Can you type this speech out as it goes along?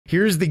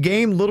Here's the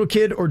game, little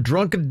kid or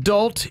drunk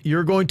adult.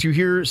 You're going to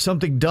hear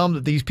something dumb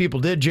that these people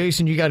did.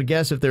 Jason, you got to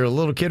guess if they're a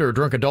little kid or a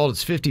drunk adult.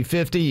 It's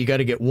 50-50. You got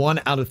to get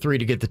 1 out of 3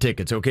 to get the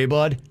tickets. Okay,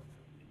 bud?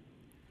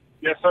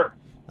 Yes, sir.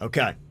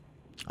 Okay.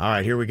 All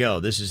right, here we go.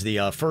 This is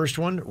the first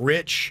one.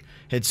 Rich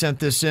had sent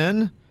this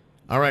in.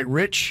 All right,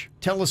 Rich,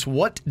 tell us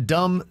what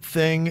dumb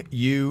thing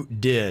you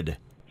did.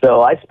 So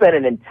I spent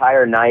an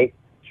entire night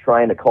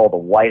trying to call the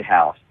White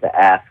House to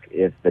ask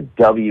if the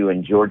W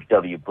in George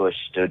W. Bush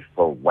stood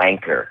for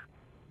wanker.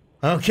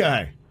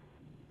 Okay.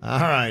 All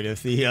right,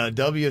 if the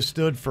W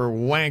stood for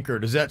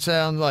wanker, does that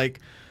sound like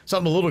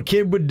something a little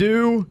kid would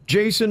do,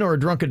 Jason, or a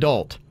drunk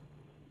adult?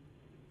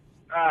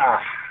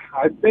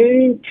 I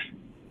think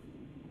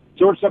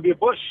George W.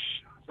 Bush.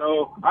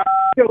 So I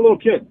get a little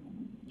kid.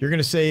 You're going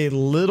to say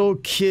little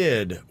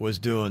kid was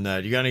doing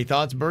that. You got any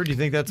thoughts, Bird? Do you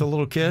think that's a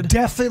little kid?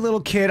 Definitely a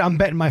little kid. I'm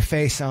betting my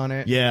face on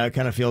it. Yeah, it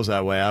kind of feels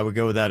that way. I would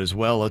go with that as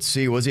well. Let's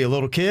see. Was he a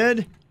little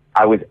kid?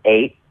 I was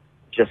 8,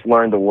 just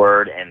learned the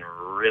word, and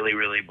really,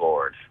 really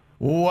bored.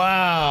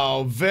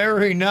 Wow,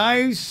 very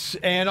nice.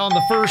 And on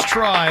the first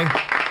try,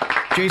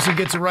 Jason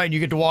gets it right, and you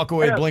get to walk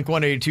away with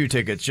Blink-182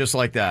 tickets, just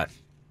like that.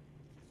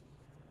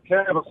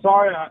 Kev, I'm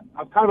sorry.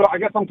 I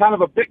guess I'm kind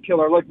of a bit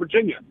killer like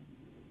Virginia.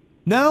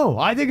 No,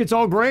 I think it's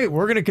all great.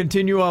 We're going to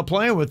continue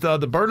playing with the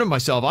Bird and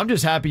myself. I'm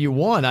just happy you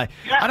won. I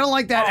don't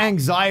like that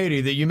anxiety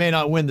that you may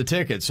not win the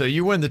tickets. So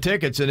you win the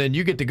tickets, and then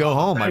you get to go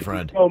home, my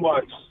friend. Thank you so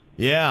much.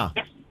 Yeah.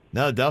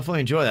 No,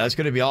 definitely enjoy that. It's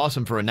going to be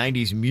awesome for a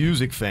 90s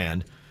music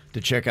fan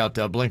to check out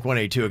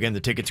Blink-182. Again,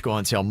 the tickets go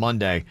on sale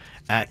Monday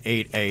at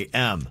 8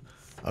 a.m.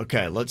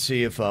 Okay, let's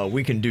see if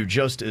we can do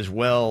just as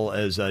well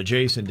as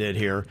Jason did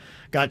here.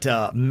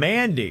 Got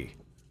Mandy,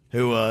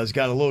 who has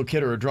got a little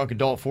kid or a drunk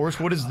adult for us.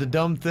 What is the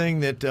dumb thing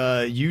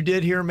that you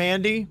did here,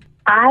 Mandy?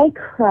 I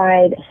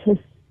cried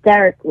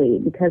hysterically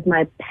because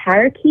my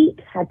parakeet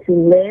had to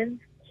live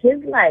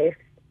his life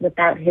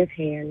without his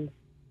hands.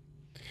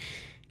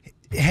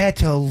 Had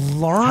to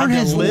learn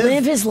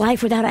live his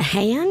life without a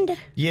hand?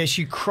 Yeah,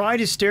 she cried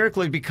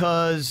hysterically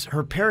because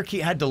her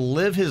parakeet had to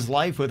live his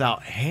life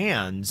without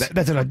hands.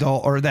 That's an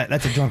adult, or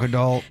that's a drunk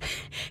adult.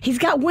 He's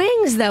got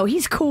wings, though.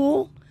 He's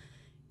cool.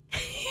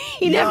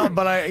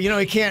 But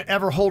he can't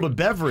ever hold a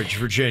beverage,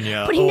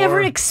 Virginia. But he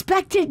never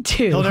expected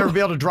to. He'll never be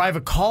able to drive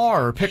a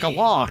car or pick a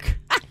lock.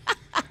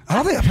 I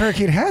don't think a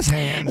parakeet has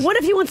hands. What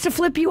if he wants to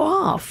flip you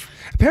off?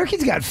 A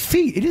parakeet's got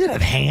feet. He doesn't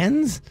have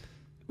hands.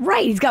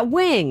 Right, he's got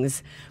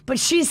wings. But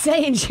she's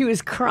saying she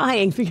was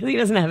crying because he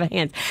doesn't have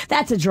hands.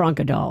 That's a drunk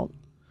adult.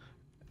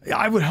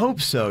 I would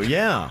hope so,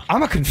 yeah.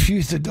 I'm a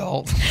confused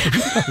adult.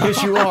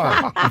 Yes, you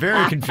are.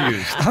 Very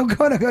confused. I'm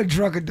going to go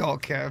drunk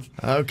adult, Kev.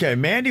 Okay,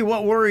 Mandy,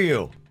 what were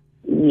you?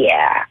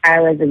 Yeah, I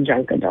was a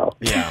drunk adult.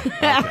 Yeah.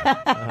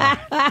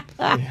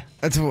 Okay.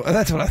 That's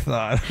what I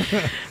thought.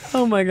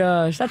 Oh my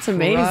gosh, that's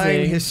amazing.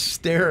 Crying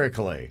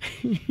hysterically.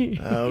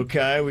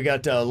 Okay, we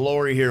got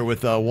Lori here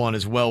with one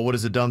as well. What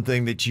is the dumb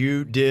thing that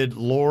you did,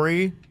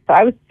 Lori? So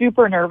I was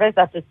super nervous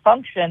at this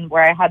function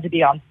where I had to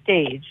be on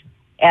stage,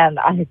 and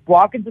I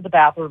walk into the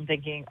bathroom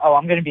thinking, oh,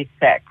 I'm going to be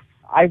sick.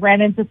 I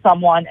ran into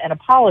someone and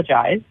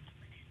apologized.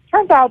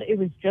 Turns out it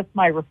was just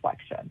my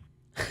reflection.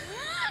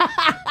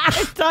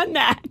 I've done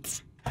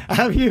that.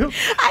 Have you?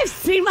 I've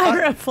seen my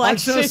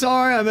reflection. I'm so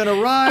sorry. I'm in a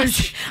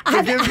rush.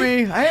 Forgive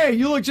me. Hey,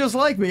 you look just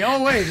like me.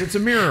 Oh, wait, it's a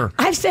mirror.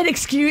 I've said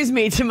excuse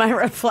me to my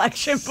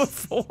reflection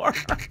before.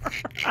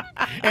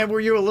 And were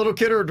you a little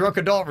kid or a drunk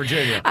adult,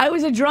 Virginia? I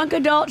was a drunk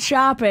adult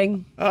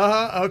shopping.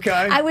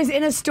 Okay. I was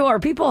in a store.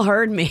 People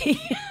heard me.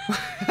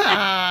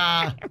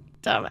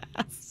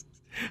 Dumbass.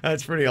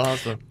 That's pretty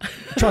awesome.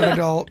 Drunk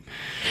adult.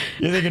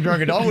 You think a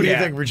drunk adult? What do you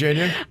think,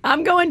 Virginia?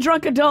 I'm going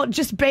drunk adult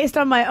just based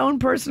on my own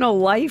personal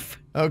life.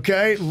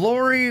 Okay.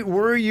 Lori,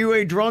 were you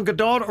a drunk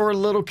adult or a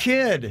little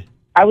kid?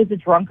 I was a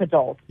drunk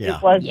adult. Yeah.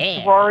 It was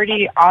a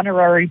sorority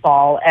honorary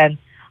ball, and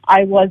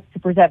I was to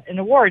present an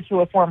award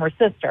to a former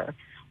sister.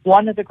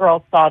 One of the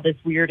girls saw this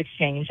weird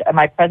exchange, and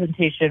my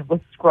presentation was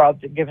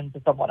scrubbed and given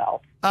to someone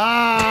else.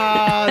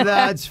 Ah,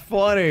 that's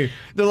funny.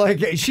 They're like,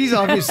 hey, she's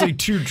obviously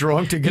too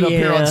drunk to get up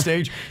here on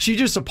stage. She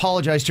just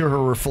apologized to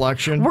her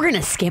reflection. We're going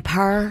to skip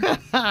her.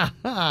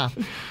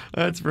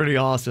 That's pretty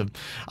awesome.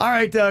 All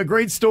right,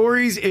 great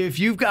stories. If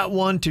you've got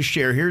one to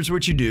share, here's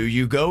what you do.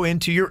 You go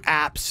into your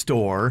app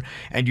store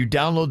and you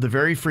download the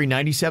very free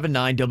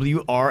 97.9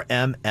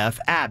 WRMF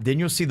app. Then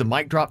you'll see the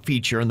mic drop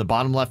feature in the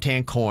bottom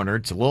left-hand corner.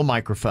 It's a little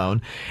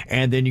microphone.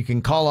 And then you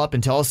can call up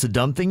and tell us the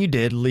dumb thing you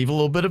did, leave a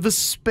little bit of a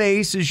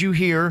space as you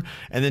hear,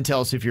 and then tell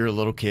us if you're a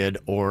little kid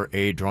or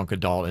a drunk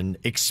adult and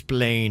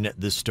explain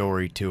the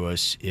story to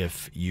us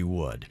if you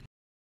would.